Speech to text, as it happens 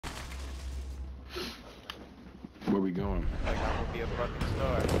Where we going? Like that would be a fucking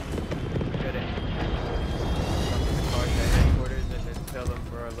star. Get it. Come to the cars at headquarters and then tell them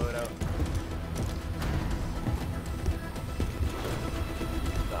for our loadout.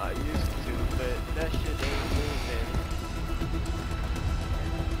 Nah, I used to, but that shit ain't moving.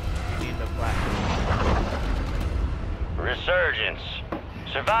 You need the platinum. Resurgence.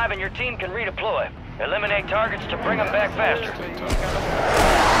 Survive and your team can redeploy. Eliminate targets to bring them back faster. I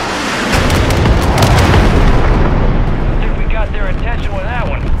think we got their attention with that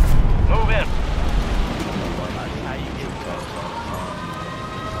one. Move in. How you get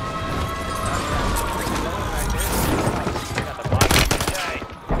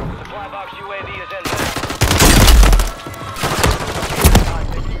Supply box UAV is in.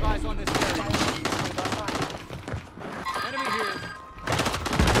 Keep eyes on this area. Enemy here.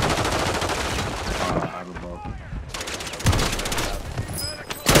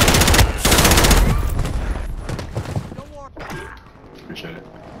 Appreciate it.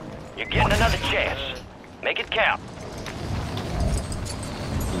 You're getting another chance. Make it count.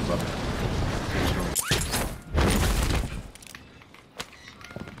 Move up.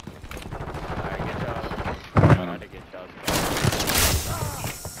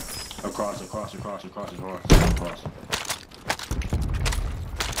 Across.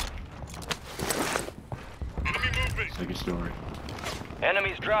 Second story.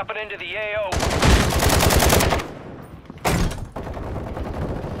 Enemies dropping into the AO.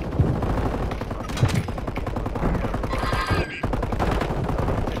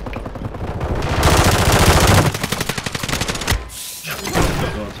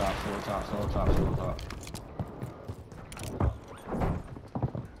 Still top.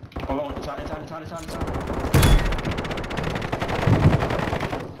 Hold on, inside.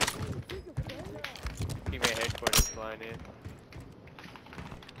 teammate headquarters flying in.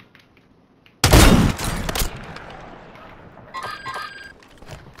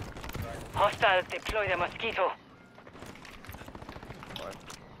 Hostiles deploy the mosquito.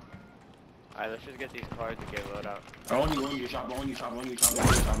 Alright, let's just get these cars and get load out. On you, shop. Enemy soldier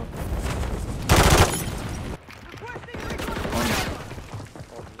incoming.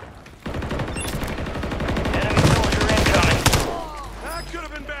 That could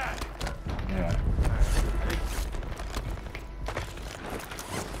have been bad. Yeah.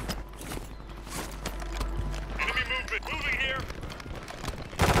 Enemy movement. Moving here.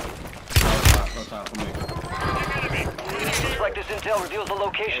 No time for me. Looks like this intel reveals the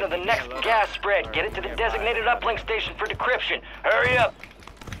location of the next gas spread. Get it to the designated uplink station for decryption. Hurry up.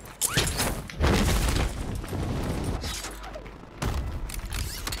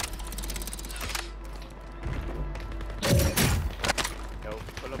 Yo,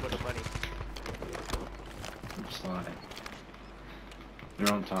 pull up with the money. I'm sliding.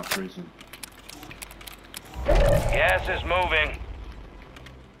 You're on top prison. Gas is moving.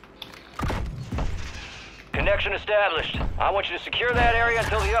 Connection established. I want you to secure that area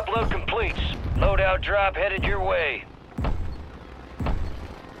until the upload completes. Loadout drop headed your way.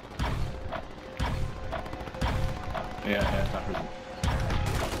 Yeah, top prison.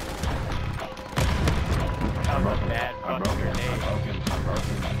 I'm broken.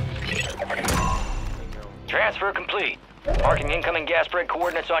 Transfer complete. Marking incoming gas spread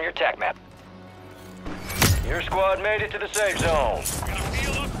coordinates on your TAC map. Your squad made it to the safe zone. Got a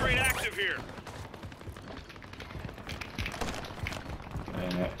field upgrade active here.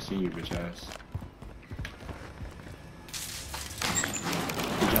 Man, I see you, bitch ass.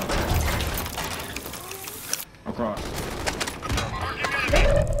 Good jump. Across.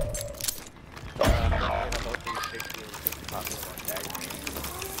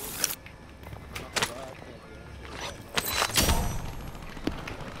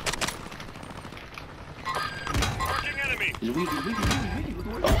 Marking enemy. He's weak.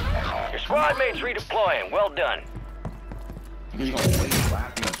 Your squad mates redeploying. Well done. He's gonna wait till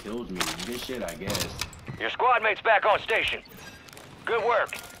after he kills me. Good shit, I guess. Your squad mates back on station. Good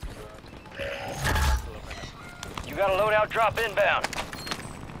work. You got a loadout drop inbound.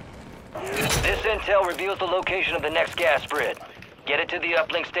 This intel reveals the location of the next gas spread. Get it to the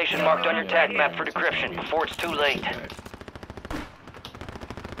uplink station marked on your TAC map for decryption before it's too late.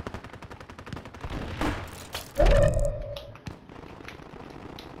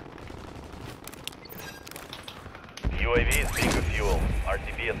 UAV is being refueled.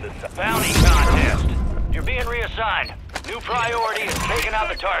 RTV at this time. Bounty contest. You're being reassigned. New priority is taking out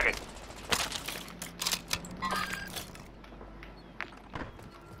the target.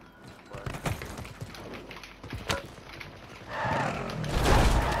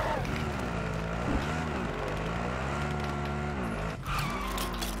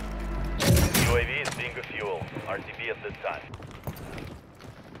 UAV is being refueled. fuel. RTV at this time.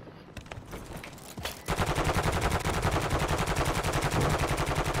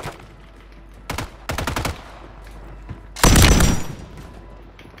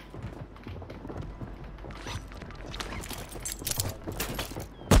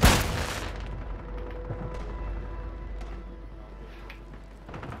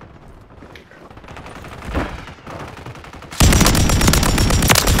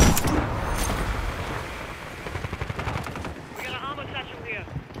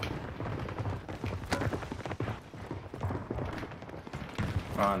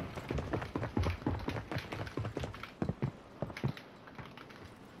 On.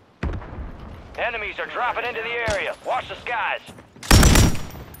 Enemies are dropping into the area. Watch the skies.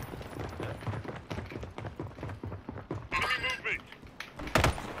 Enemy movement.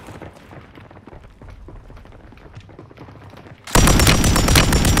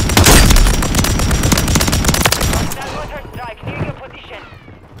 That water strike near your position.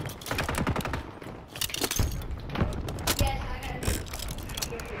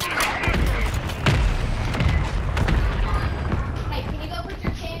 Hey, can you go put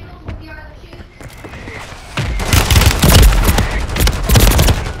your channel with your other shoes?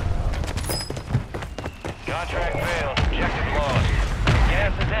 Contract failed. Objective lost.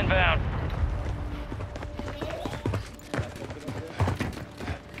 Gas is inbound.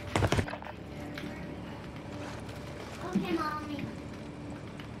 Okay, mommy.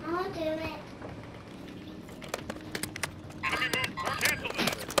 I'll do it. Enemy move. Cancel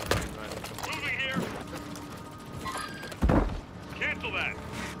that. Moving here. Cancel that.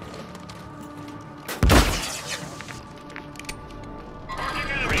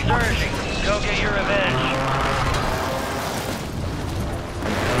 Marking enemy. Resurging. Go get your revenge.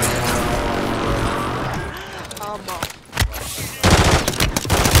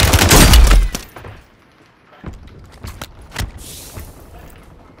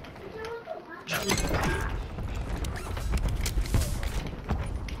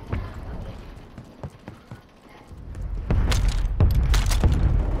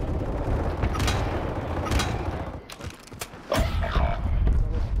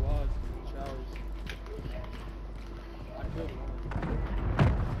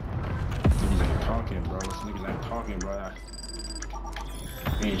 Niggas ain't talking, bro. This niggas ain't talking, bro.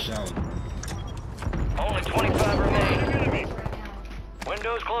 He ain't shouting. Only 25 remain. Enemy.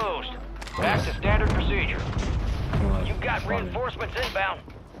 Windows closed. Back to standard procedure. You've got Funny. reinforcements inbound.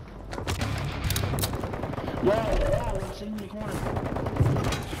 Whoa, it's in the corner.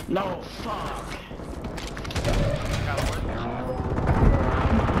 No, fuck.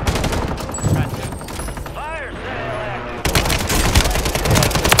 Fire sale active.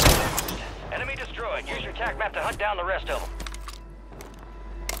 Enemy destroyed. Use your TAC map to hunt down the rest of them.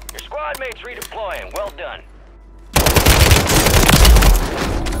 Your squad mates redeploying. Well done.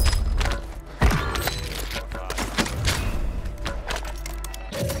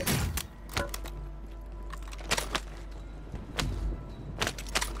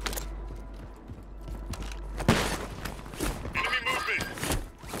 Enemy movement.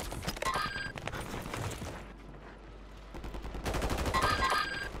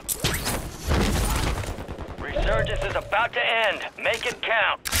 Resurgence is about to end. Make it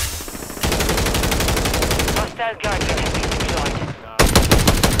count. Hostile guardian has been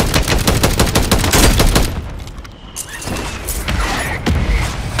deployed.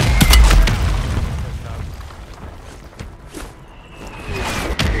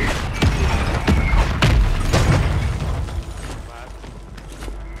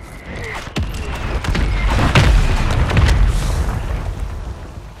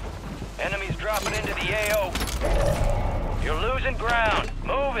 Enemies dropping into the AO. You're losing ground.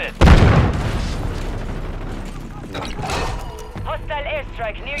 Move it. Hostile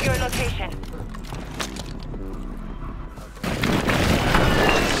airstrike near your location.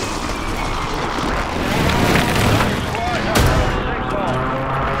 Squad number 6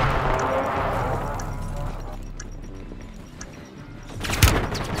 on.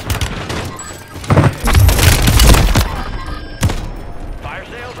 Fire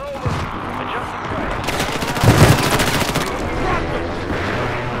sales over. Adjusting price.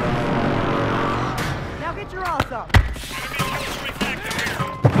 Now get your ass up. Enemy kill streak active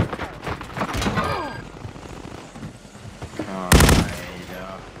here.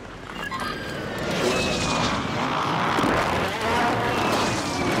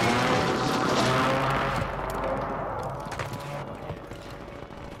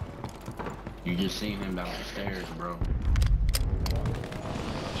 You just seen him down the stairs, bro.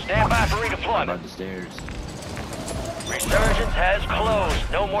 Stand by for About redeployment. the stairs. Resurgence has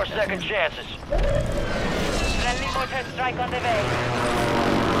closed. No more second chances. Friendly mortar strike on the way.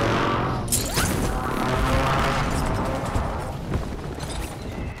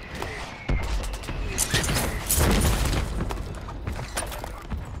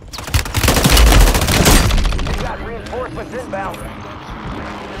 You got reinforcements inbound.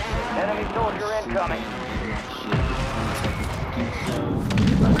 Enemy soldier incoming.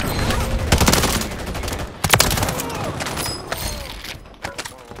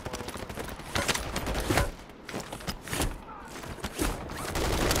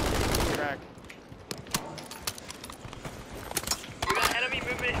 Crack. We got enemy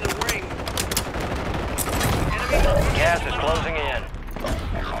movement in the ring. Gas is closing in.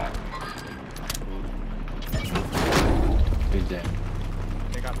 Who's that?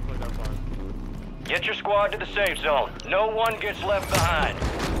 They got put up on. Get your squad to the safe zone. No one gets left behind.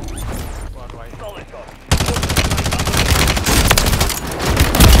 Squad white. Solid go.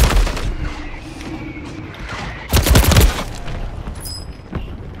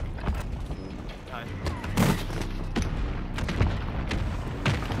 Time.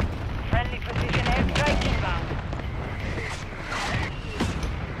 Friendly precision airstrike inbound.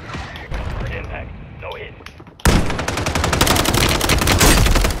 Impact. No hit.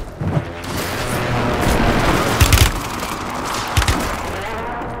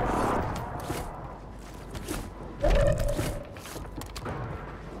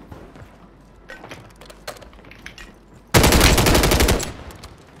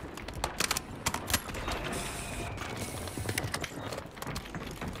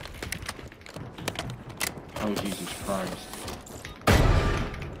 Oh, Jesus Christ.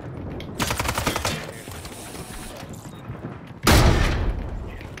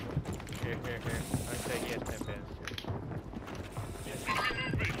 Here. I say yes, 10 pins.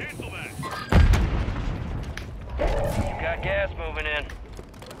 Movement. Cancel that. You got gas moving in.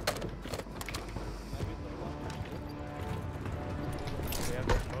 They have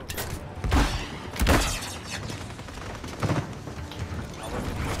the smoke.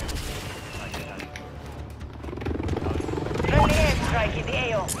 Friendly airstrike in the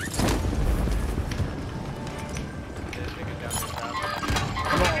AO. This nigga down the top.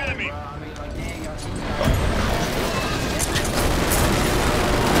 Enemy. Bro, I mean, like, dang, y'all see that?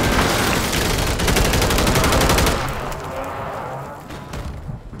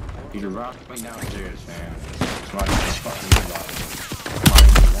 You rock went downstairs, fam. Somebody just fucking me about it.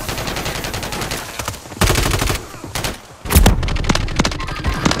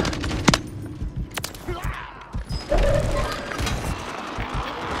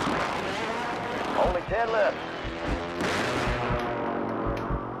 Only 10 left.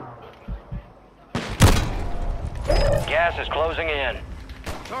 Gas is closing in.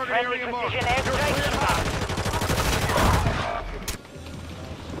 Target Friendly area marked. precision airstrike inbound.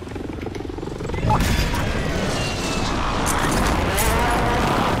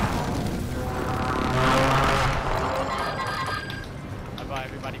 I buy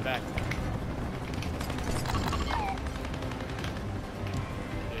everybody back.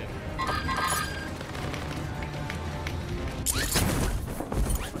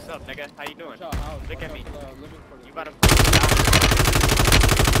 What's up, nigga? How you doing? Look at me. You about to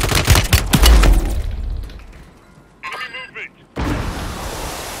Enemy movement.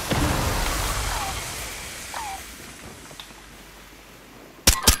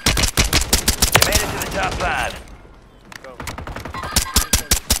 You made it to the top 5. go.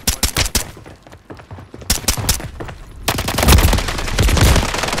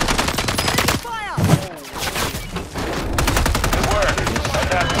 Fire! Good work.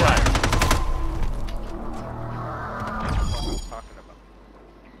 That's out front. What I'm talking about.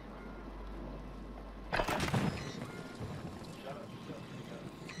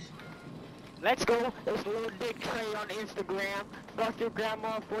 Let's go. It's Lil Dick Trey on Instagram. Fuck your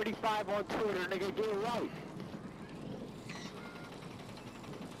grandma 45 on Twitter, nigga. Get it right.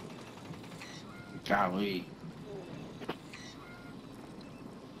 Golly.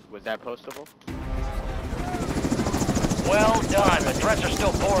 Was that postable? Well done. The threats are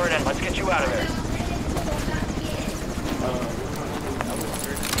still pouring in. Let's get you out of there. That was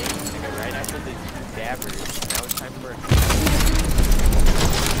 30 days, nigga, right after the two dabbers. Now it's time for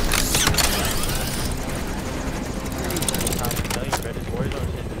I'm trying to tell you, bro, this Warzone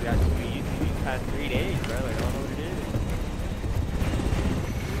shit has got to be used these past 3 days, bro. Like, I don't know what it is.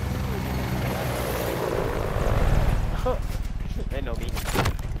 They know me.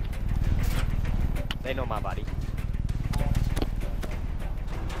 They know my body.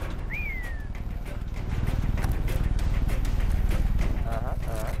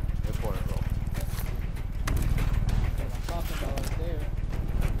 Report roll.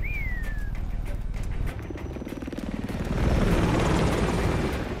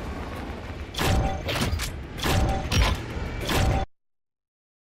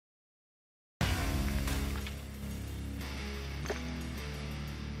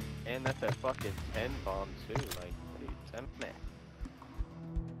 And that's a fucking 10 bomb too, like, dude,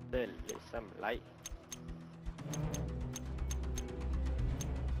 some light.